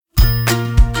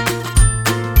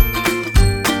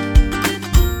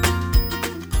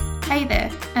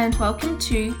welcome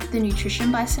to the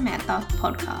Nutrition by Samantha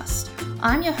podcast.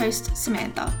 I'm your host,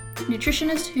 Samantha,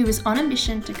 nutritionist who is on a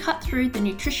mission to cut through the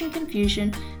nutrition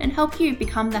confusion and help you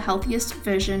become the healthiest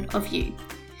version of you.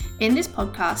 In this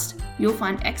podcast, you'll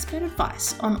find expert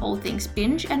advice on all things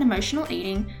binge and emotional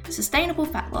eating, sustainable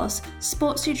fat loss,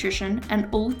 sports nutrition, and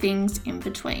all things in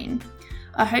between.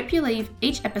 I hope you leave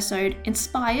each episode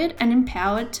inspired and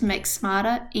empowered to make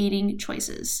smarter eating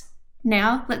choices.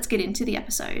 Now, let's get into the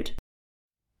episode.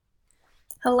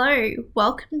 Hello,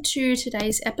 welcome to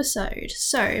today's episode.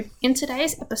 So, in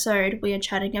today's episode, we are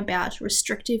chatting about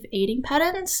restrictive eating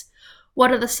patterns.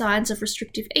 What are the signs of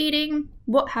restrictive eating?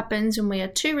 What happens when we are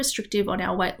too restrictive on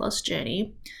our weight loss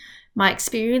journey? My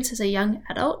experience as a young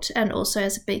adult and also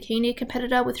as a bikini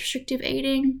competitor with restrictive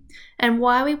eating, and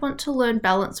why we want to learn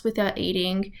balance with our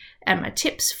eating, and my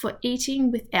tips for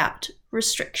eating without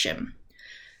restriction.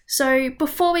 So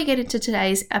before we get into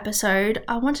today's episode,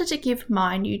 I wanted to give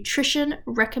my nutrition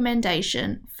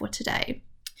recommendation for today.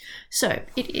 So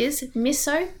it is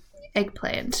miso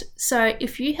eggplant. So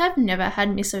if you have never had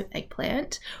miso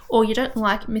eggplant, or you don't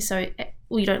like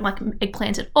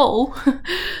eggplant at all,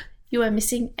 you are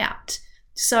missing out.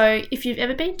 So if you've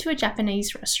ever been to a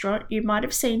Japanese restaurant, you might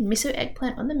have seen miso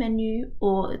eggplant on the menu,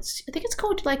 or I think it's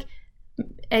called like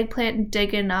eggplant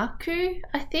deganaku,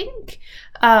 I think.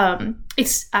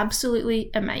 It's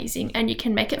absolutely amazing, and you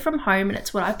can make it from home, and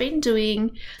it's what I've been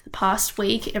doing the past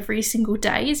week every single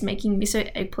day, is making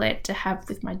miso eggplant to have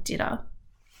with my dinner.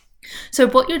 So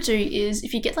what you'll do is,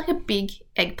 if you get like a big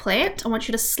eggplant, I want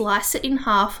you to slice it in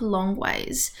half long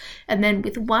ways, and then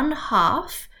with one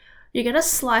half you're going to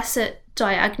slice it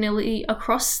diagonally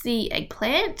across the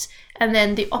eggplant, and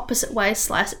then the opposite way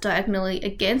slice it diagonally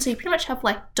again, so you pretty much have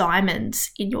like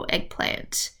diamonds in your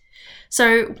eggplant.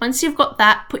 So once you've got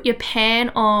that, put your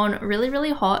pan on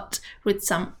really hot with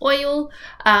some oil,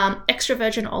 extra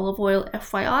virgin olive oil,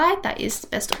 FYI, that is the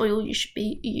best oil you should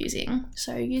be using.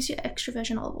 So use your extra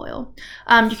virgin olive oil.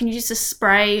 You can use a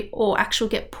spray or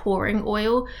actually get pouring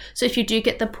oil. So if you do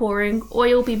get the pouring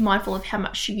oil, be mindful of how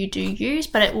much you do use,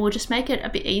 but it will just make it a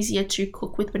bit easier to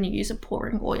cook with when you use a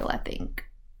pouring oil, I think.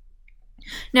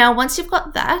 Now, once you've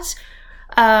got that,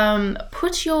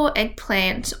 put your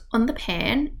eggplant on the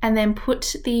pan and then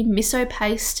put the miso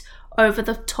paste over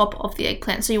the top of the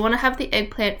eggplant. So you want to have the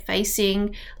eggplant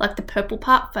facing, like the purple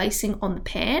part facing on the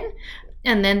pan,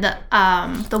 and then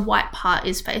the white part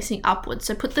is facing upwards.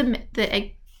 So put the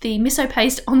miso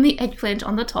paste on the eggplant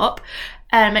on the top,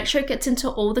 and make sure it gets into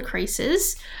all the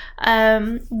creases.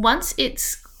 Once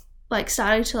it's like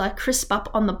starting to like crisp up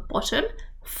on the bottom,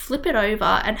 flip it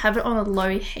over and have it on a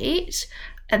low heat,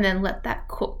 and then let that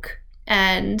cook.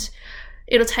 And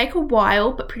it'll take a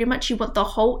while, but pretty much you want the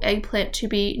whole eggplant to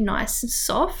be nice and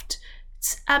soft.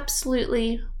 It's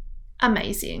absolutely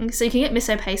amazing. So you can get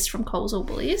miso paste from Coles or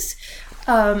Woolies,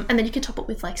 and then you can top it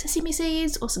with like sesame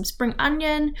seeds or some spring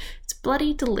onion. It's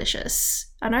bloody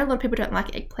delicious. I know a lot of people don't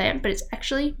like eggplant, but it's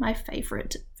actually my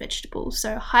favorite vegetable,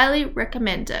 so highly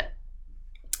recommend it.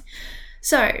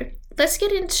 So let's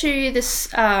get into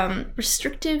this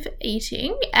restrictive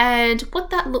eating and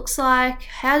what that looks like,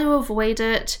 how to avoid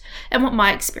it, and what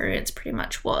my experience pretty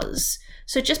much was.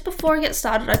 So just before I get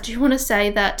started, I do want to say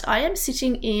that I am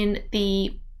sitting in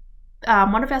the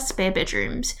one of our spare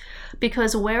bedrooms,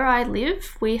 because where I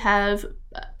live, we have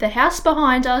the house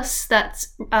behind us that's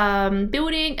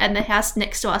building, and the house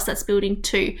next to us that's building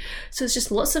too. So there's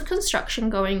just lots of construction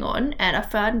going on, and I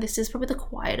found this is probably the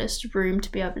quietest room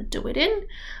to be able to do it in.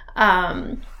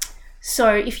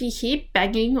 So if you hear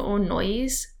banging or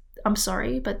noise, I'm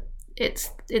sorry, but it's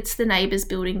the neighbors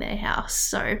building their house,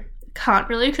 so can't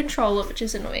really control it, which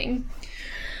is annoying.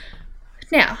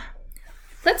 Now,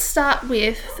 let's start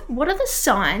with, what are the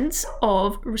signs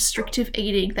of restrictive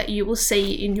eating that you will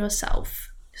see in yourself?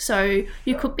 So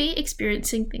you could be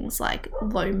experiencing things like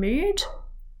low mood,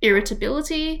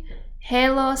 irritability,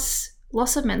 hair loss,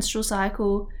 loss of menstrual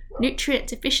cycle, nutrient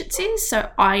deficiencies, so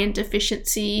iron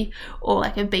deficiency or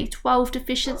like a B12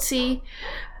 deficiency,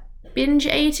 binge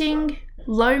eating,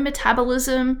 low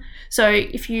metabolism. So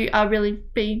if you are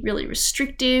being really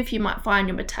restrictive, you might find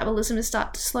your metabolism to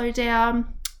start to slow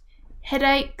down,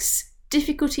 headaches,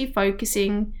 difficulty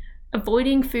focusing,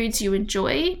 avoiding foods you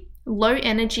enjoy, low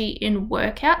energy in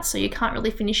workouts, so you can't really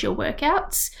finish your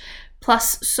workouts,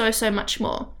 plus so much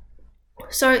more.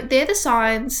 So they're the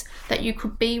signs that you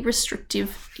could be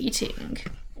restrictive eating.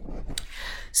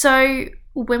 So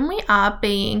when we are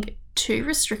being too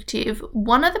restrictive,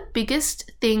 one of the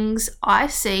biggest things I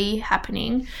see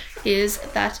happening is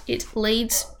that it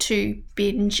leads to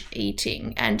binge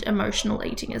eating and emotional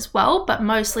eating as well, but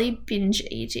mostly binge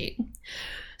eating.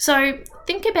 So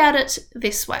think about it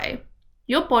this way.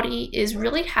 Your body is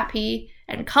really happy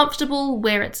and comfortable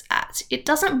where it's at. It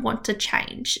doesn't want to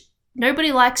change.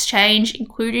 Nobody likes change,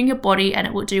 including your body, and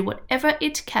it will do whatever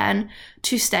it can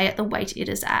to stay at the weight it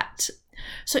is at.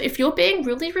 So if you're being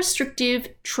really restrictive,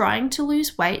 trying to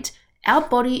lose weight, our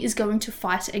body is going to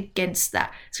fight against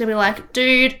that. It's going to be like,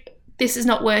 dude, this is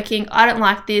not working. I don't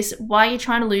like this. Why are you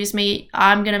trying to lose me?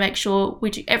 I'm going to make sure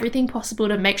we do everything possible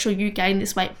to make sure you gain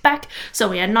this weight back so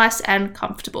we are nice and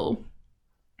comfortable.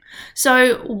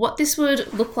 So what this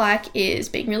would look like is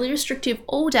being really restrictive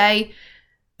all day.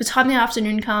 By the time the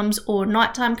afternoon comes or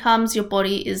nighttime comes, your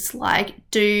body is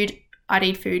like, dude, I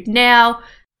need food now.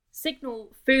 Signal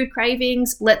food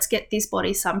cravings. Let's get this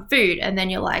body some food. And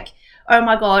then you're like, oh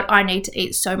my God, I need to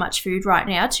eat so much food right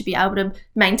now to be able to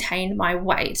maintain my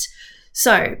weight.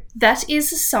 So that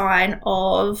is a sign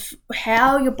of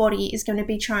how your body is going to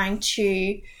be trying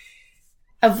to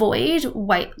avoid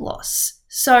weight loss.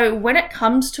 So when it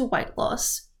comes to weight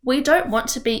loss, we don't want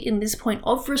to be in this point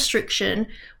of restriction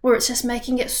where it's just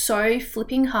making it so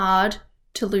flipping hard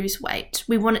to lose weight.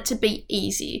 We want it to be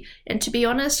easy. And to be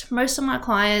honest, most of my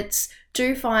clients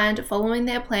do find following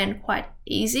their plan quite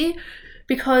easy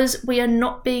because we are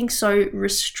not being so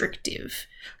restrictive.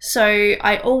 So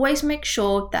I always make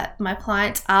sure that my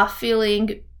clients are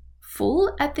feeling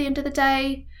full at the end of the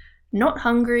day, not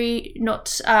hungry,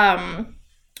 not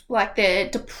like they're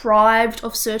deprived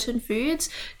of certain foods,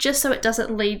 just so it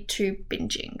doesn't lead to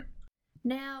binging.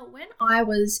 Now, when I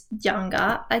was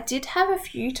younger, I did have a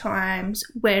few times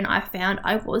when I found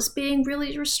I was being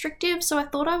really restrictive, so I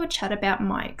thought I would chat about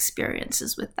my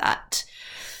experiences with that.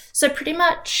 So pretty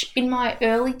much in my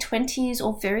early 20s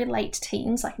or very late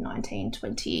teens, like 19,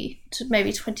 20 to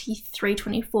maybe 23,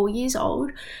 24 years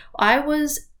old, I'm going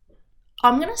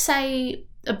to say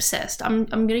obsessed. I'm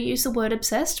going to use the word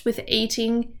obsessed with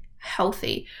eating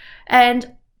healthy.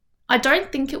 And I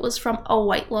don't think it was from a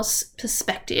weight loss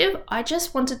perspective. I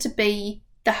just wanted to be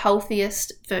the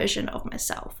healthiest version of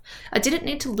myself. I didn't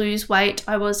need to lose weight.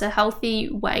 I was a healthy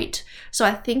weight. So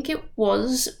I think it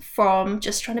was from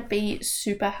just trying to be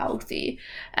super healthy.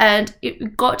 And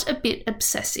it got a bit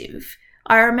obsessive.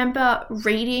 I remember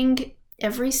reading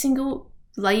every single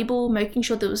label, making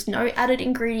sure there was no added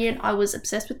ingredient. I was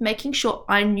obsessed with making sure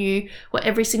I knew what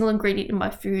every single ingredient in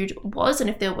my food was, and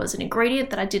if there was an ingredient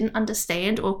that I didn't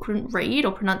understand or couldn't read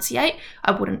or pronunciate,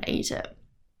 I wouldn't eat it.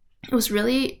 It was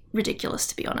really ridiculous,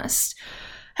 to be honest.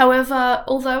 However,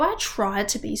 although I tried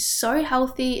to be so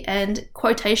healthy and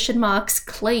quotation marks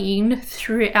clean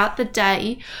throughout the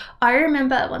day, I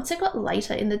remember once it got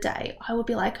later in the day, I would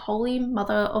be like, holy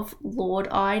mother of Lord,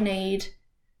 I need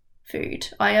food.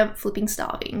 I am flipping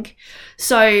starving.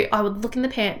 So I would look in the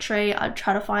pantry. I'd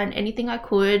try to find anything I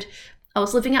could. I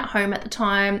was living at home at the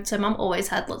time, so mum always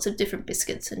had lots of different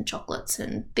biscuits and chocolates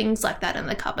and things like that in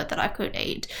the cupboard that I could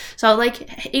eat. So I'd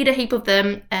like eat a heap of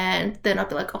them, and then I'd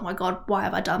be like, oh my God, why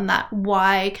have I done that?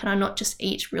 Why can I not just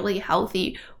eat really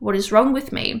healthy? What is wrong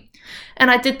with me?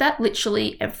 And I did that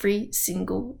literally every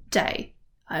single day.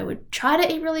 I would try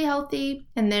to eat really healthy,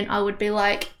 and then I would be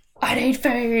like, I need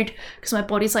food, because my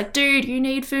body's like, dude, you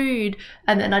need food.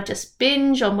 And then I'd just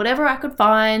binge on whatever I could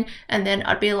find. And then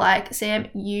I'd be like, Sam,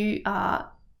 you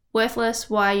are worthless.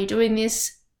 Why are you doing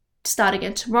this? Start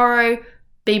again tomorrow.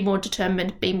 Be more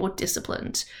determined, be more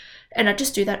disciplined. And I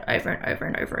just do that over and over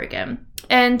and over again.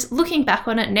 And looking back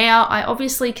on it now, I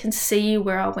obviously can see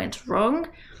where I went wrong.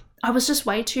 I was just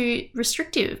way too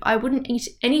restrictive. I wouldn't eat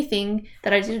anything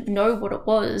that I didn't know what it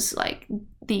was, like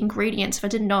the ingredients. If I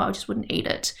didn't know, I just wouldn't eat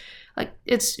it. Like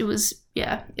it was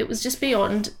just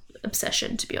beyond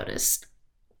obsession, to be honest.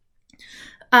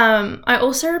 I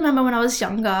also remember when I was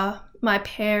younger, my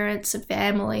parents and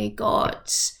family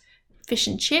got fish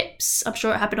and chips. I'm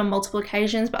sure it happened on multiple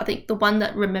occasions, but I think the one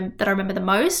that I remember the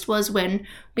most was when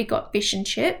we got fish and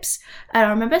chips. And I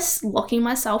remember locking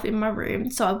myself in my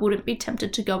room so I wouldn't be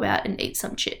tempted to go out and eat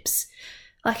some chips.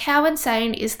 Like, how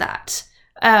insane is that?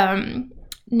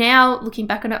 Now, looking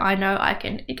back on it, I know I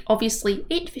can obviously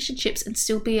eat fish and chips and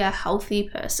still be a healthy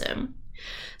person.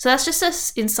 So that's just an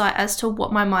insight as to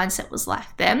what my mindset was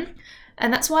like then.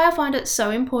 And that's why I find it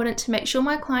so important to make sure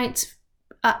my clients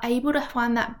are able to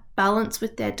find that balance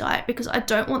with their diet, because I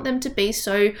don't want them to be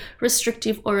so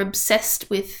restrictive or obsessed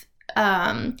with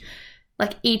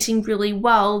like eating really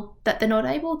well that they're not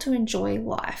able to enjoy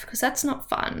life, because that's not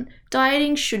fun.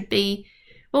 Dieting should be,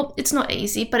 well, it's not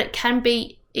easy, but it can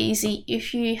be easy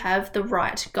if you have the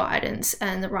right guidance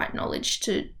and the right knowledge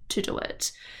to do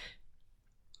it.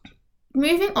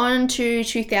 Moving on to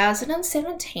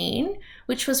 2017,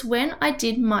 which was when I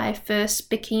did my first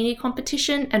bikini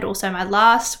competition and also my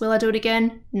last. Will I do it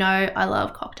again? No, I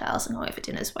love cocktails and going for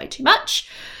dinners way too much.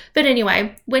 But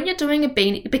anyway, when you're doing a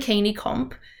bikini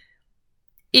comp,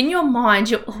 in your mind,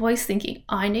 you're always thinking,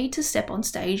 I need to step on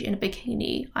stage in a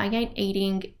bikini. I ain't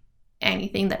eating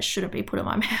anything that shouldn't be put in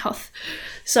my mouth.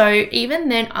 So even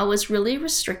then, I was really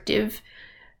restrictive.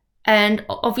 And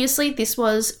obviously, this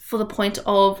was for the point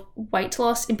of weight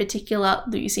loss, in particular,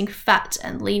 losing fat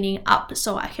and leaning up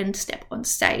so I can step on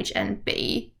stage and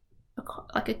be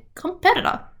like a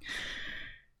competitor.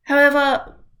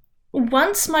 However,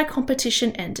 once my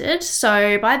competition ended,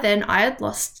 so by then I had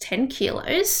lost 10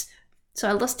 kilos. So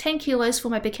I lost 10 kilos for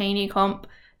my bikini comp.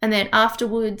 And then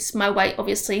afterwards, my weight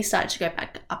obviously started to go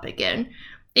back up again.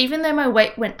 Even though my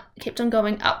weight kept on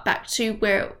going up back to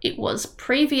where it was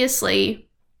previously,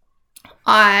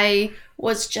 I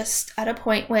was just at a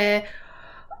point where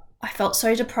I felt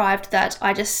so deprived that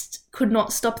I just could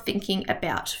not stop thinking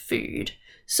about food.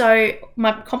 So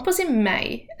my comp was in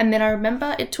May, and then I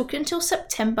remember it took until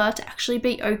September to actually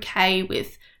be okay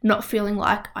with not feeling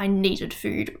like I needed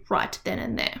food right then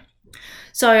and there.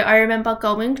 So I remember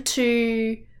going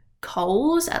to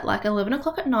Coles at like 11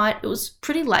 o'clock at night. It was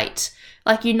pretty late.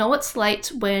 Like, you know, it's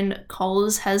late when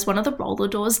Coles has one of the roller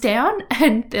doors down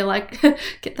and they're like,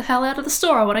 get the hell out of the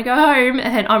store, I want to go home.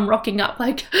 And I'm rocking up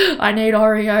like, I need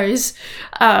Oreos.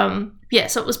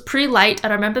 So it was pretty late.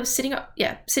 And I remember sitting at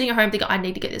home thinking, I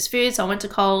need to get this food. So I went to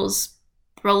Coles,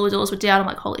 roller doors were down. I'm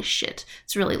like, holy shit,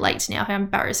 it's really late now. How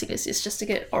embarrassing is this just to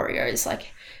get Oreos?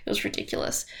 Like, it was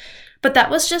ridiculous. But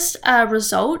that was just a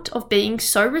result of being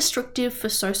so restrictive for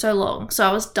so long. So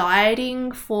I was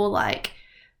dieting for like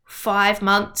 5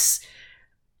 months.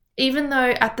 Even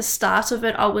though at the start of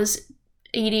it, I was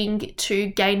eating to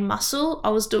gain muscle, I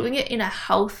was doing it in a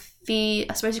healthy,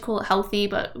 I suppose you call it healthy,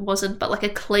 but it wasn't, but like a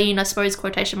clean, I suppose,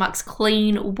 quotation marks,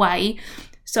 clean way.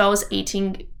 So I was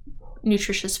eating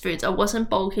nutritious foods. I wasn't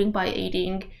bulking by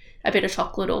eating a bit of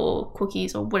chocolate or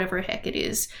cookies or whatever the heck it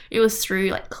is. It was through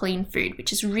like clean food,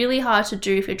 which is really hard to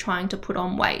do if you're trying to put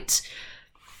on weight.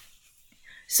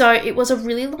 So it was a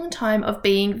really long time of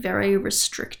being very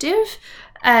restrictive.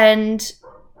 And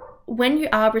when you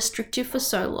are restrictive for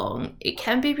so long, it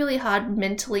can be really hard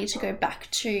mentally to go back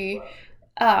to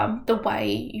the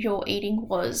way your eating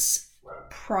was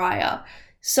prior.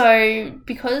 So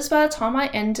because by the time I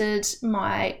ended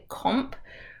my comp,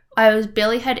 I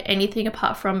barely had anything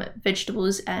apart from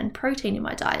vegetables and protein in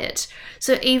my diet.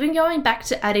 So even going back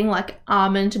to adding like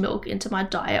almond milk into my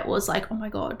diet was like, oh my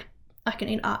God, I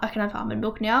can have almond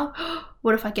milk now.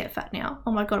 What if I get fat now?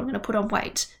 Oh my God, I'm going to put on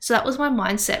weight. So that was my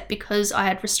mindset because I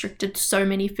had restricted so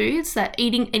many foods that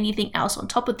eating anything else on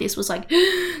top of this was like,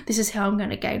 this is how I'm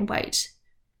going to gain weight.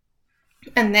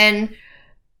 And then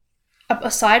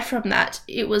aside from that,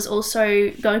 it was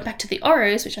also going back to the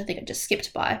Oreos, which I think I just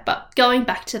skipped by, but going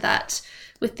back to that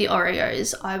with the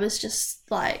Oreos, I was just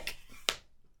like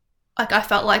I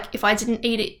felt like if I didn't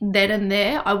eat it then and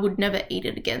there, I would never eat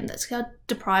it again. That's how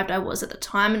deprived I was at the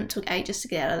time, and it took ages to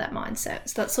get out of that mindset.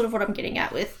 So that's sort of what I'm getting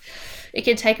at with, it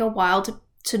can take a while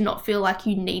to not feel like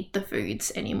you need the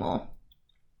foods anymore.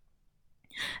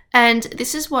 And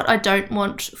this is what I don't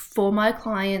want for my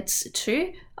clients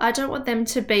too. I don't want them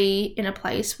to be in a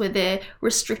place where they're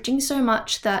restricting so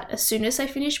much that as soon as they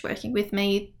finish working with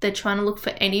me, they're trying to look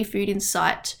for any food in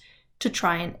sight to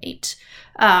try and eat,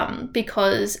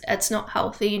 because it's not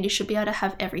healthy and you should be able to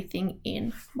have everything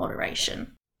in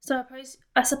moderation. So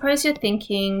I suppose you're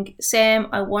thinking, Sam,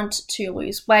 I want to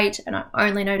lose weight and I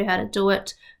only know how to do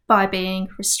it by being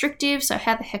restrictive. So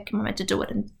how the heck am I meant to do it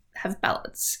and have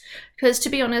balance? Because to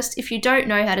be honest, if you don't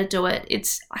know how to do it,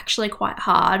 it's actually quite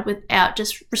hard without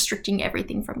just restricting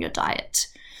everything from your diet.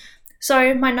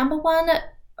 So my number one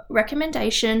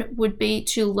recommendation would be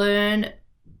to learn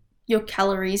your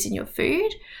calories in your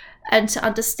food and to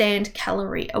understand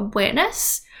calorie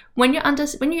awareness. When you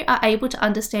are able to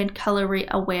understand calorie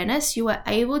awareness, you are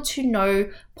able to know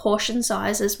portion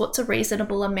sizes, what's a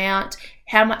reasonable amount,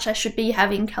 how much I should be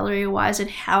having calorie-wise, and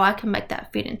how I can make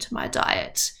that fit into my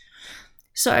diet.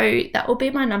 So that will be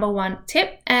my number one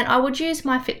tip. And I would use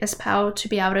MyFitnessPal to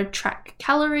be able to track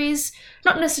calories,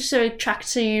 not necessarily track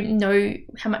to know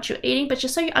how much you're eating, but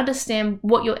just so you understand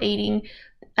what you're eating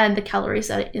and the calories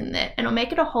that are in there. And it'll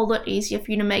make it a whole lot easier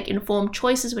for you to make informed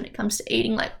choices when it comes to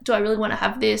eating. Like, do I really want to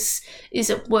have this? Is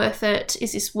it worth it?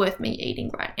 Is this worth me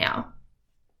eating right now?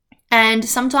 And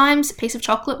sometimes a piece of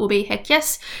chocolate will be heck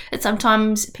yes, and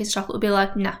sometimes a piece of chocolate will be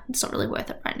like, nah, it's not really worth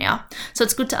it right now. So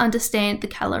it's good to understand the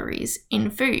calories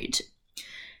in food.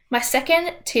 My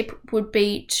second tip would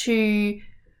be to,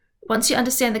 once you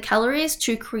understand the calories,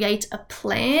 to create a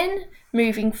plan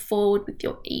moving forward with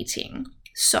your eating.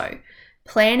 So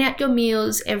plan out your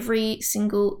meals every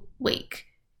single week.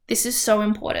 This is so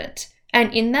important.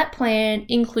 And in that plan,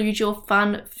 include your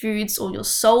fun foods or your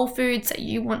soul foods that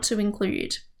you want to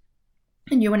include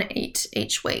and you want to eat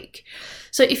each week.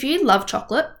 So if you love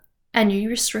chocolate and you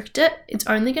restrict it, it's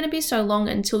only going to be so long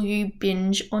until you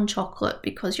binge on chocolate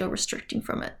because you're restricting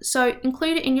from it. So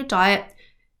include it in your diet,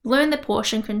 learn the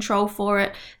portion control for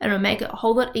it, and it'll make it a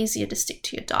whole lot easier to stick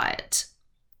to your diet.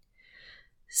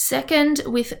 Second,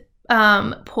 with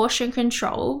portion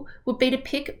control would be to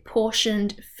pick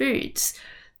portioned foods.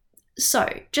 So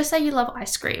just say you love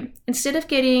ice cream. Instead of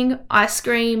getting ice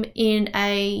cream in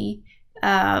a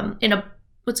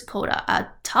what's it called, a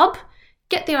tub,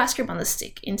 get the ice cream on the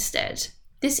stick instead.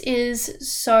 This is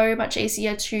so much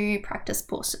easier to practice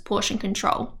portion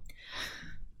control.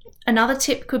 Another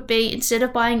tip could be, instead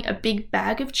of buying a big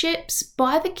bag of chips,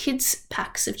 buy the kids'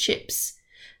 packs of chips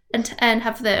and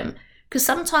have them. Because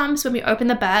sometimes when we open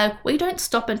the bag, we don't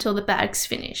stop until the bag's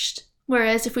finished.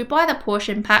 Whereas if we buy the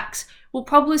portion packs, we'll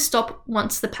probably stop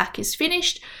once the pack is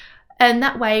finished. And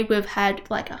that way we've had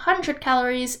like 100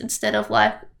 calories instead of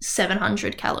like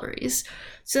 700 calories.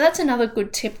 So that's another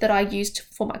good tip that I used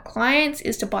for my clients,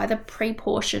 is to buy the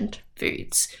pre-portioned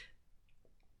foods.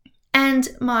 And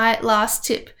my last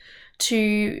tip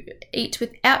to eat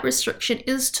without restriction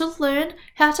is to learn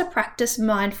how to practice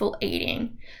mindful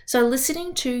eating. So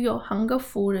listening to your hunger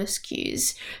fullness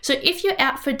cues. So if you're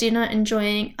out for dinner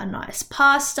enjoying a nice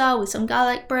pasta with some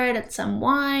garlic bread and some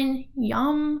wine,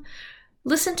 yum,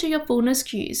 listen to your fullness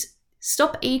cues.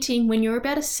 Stop eating when you're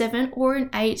about a 7 or an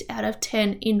 8 out of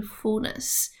 10 in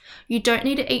fullness. You don't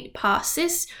need to eat past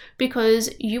this,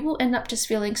 because you will end up just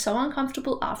feeling so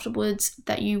uncomfortable afterwards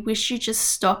that you wish you just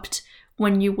stopped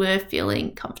when you were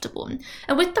feeling comfortable.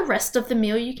 And with the rest of the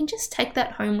meal, you can just take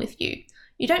that home with you.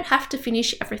 You don't have to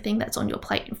finish everything that's on your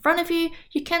plate in front of you.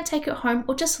 You can take it home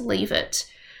or just leave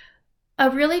it.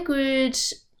 A really good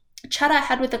chat I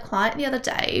had with a client the other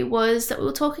day was that we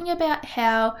were talking about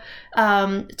how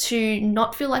to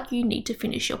not feel like you need to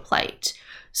finish your plate.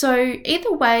 So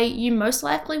either way, you most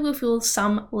likely will feel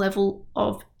some level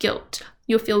of guilt.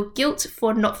 You'll feel guilt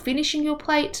for not finishing your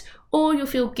plate, or you'll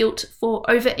feel guilt for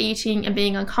overeating and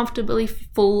being uncomfortably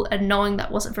full and knowing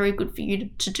that wasn't very good for you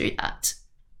to do that.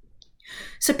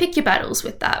 So pick your battles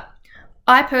with that.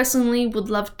 I personally would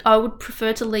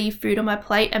prefer to leave food on my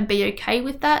plate and be okay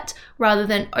with that, rather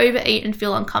than overeat and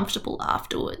feel uncomfortable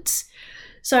afterwards.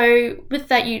 So with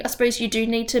that, I suppose you do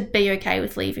need to be okay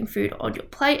with leaving food on your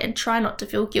plate and try not to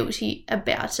feel guilty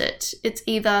about it. It's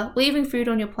either leaving food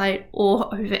on your plate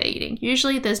or overeating.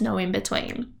 Usually there's no in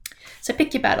between. So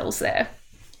pick your battles there.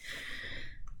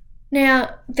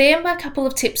 Now, there are my couple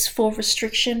of tips for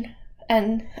restriction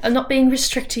and not being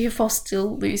restrictive while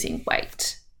still losing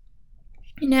weight.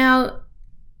 Now,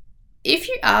 if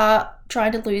you are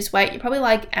trying to lose weight, you're probably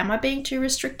like, am I being too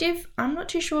restrictive? I'm not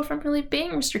too sure if I'm really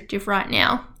being restrictive right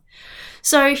now.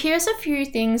 So here's a few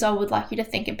things I would like you to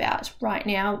think about right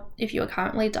now if you're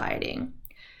currently dieting.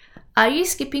 Are you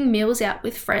skipping meals out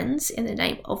with friends in the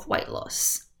name of weight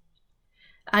loss?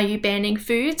 Are you banning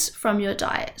foods from your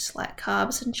diet, like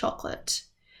carbs and chocolate?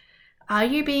 Are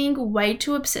you being way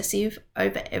too obsessive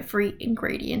over every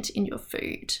ingredient in your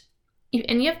food? If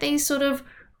any of these sort of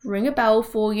ring a bell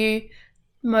for you,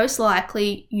 most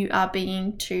likely you are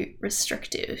being too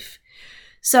restrictive.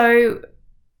 So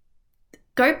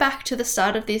go back to the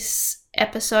start of this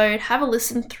episode, have a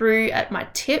listen through at my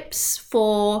tips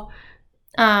for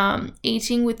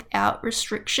eating without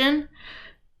restriction,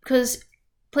 because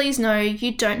please know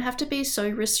you don't have to be so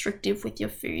restrictive with your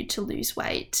food to lose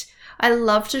weight. I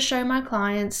love to show my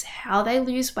clients how they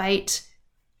lose weight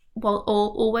while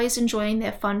always enjoying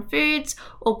their fun foods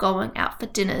or going out for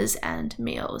dinners and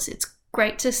meals. It's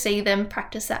great to see them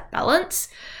practice that balance.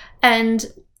 And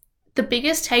the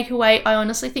biggest takeaway I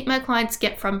honestly think my clients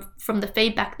get from the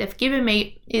feedback they've given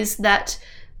me is that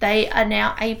they are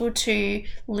now able to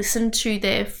listen to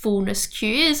their fullness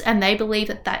cues, and they believe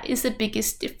that that is the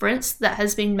biggest difference that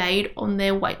has been made on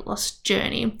their weight loss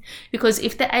journey. Because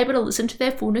if they're able to listen to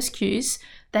their fullness cues,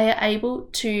 they are able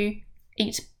to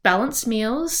eat balanced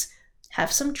meals,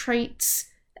 have some treats,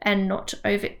 and not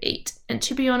overeat. And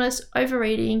to be honest,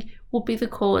 overeating will be the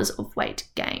cause of weight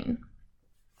gain.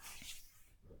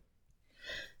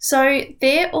 So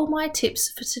they're all my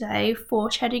tips for today for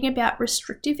chatting about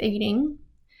restrictive eating.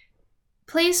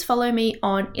 Please follow me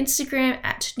on Instagram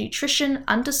at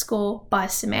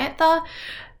nutrition_by_Samantha.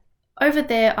 Over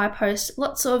there, I post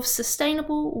lots of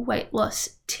sustainable weight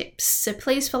loss tips. So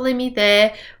please follow me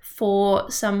there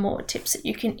for some more tips that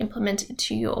you can implement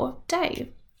into your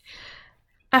day.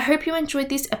 I hope you enjoyed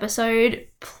this episode.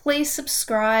 Please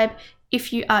subscribe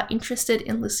if you are interested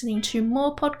in listening to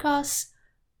more podcasts.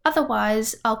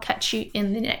 Otherwise, I'll catch you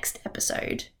in the next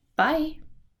episode. Bye.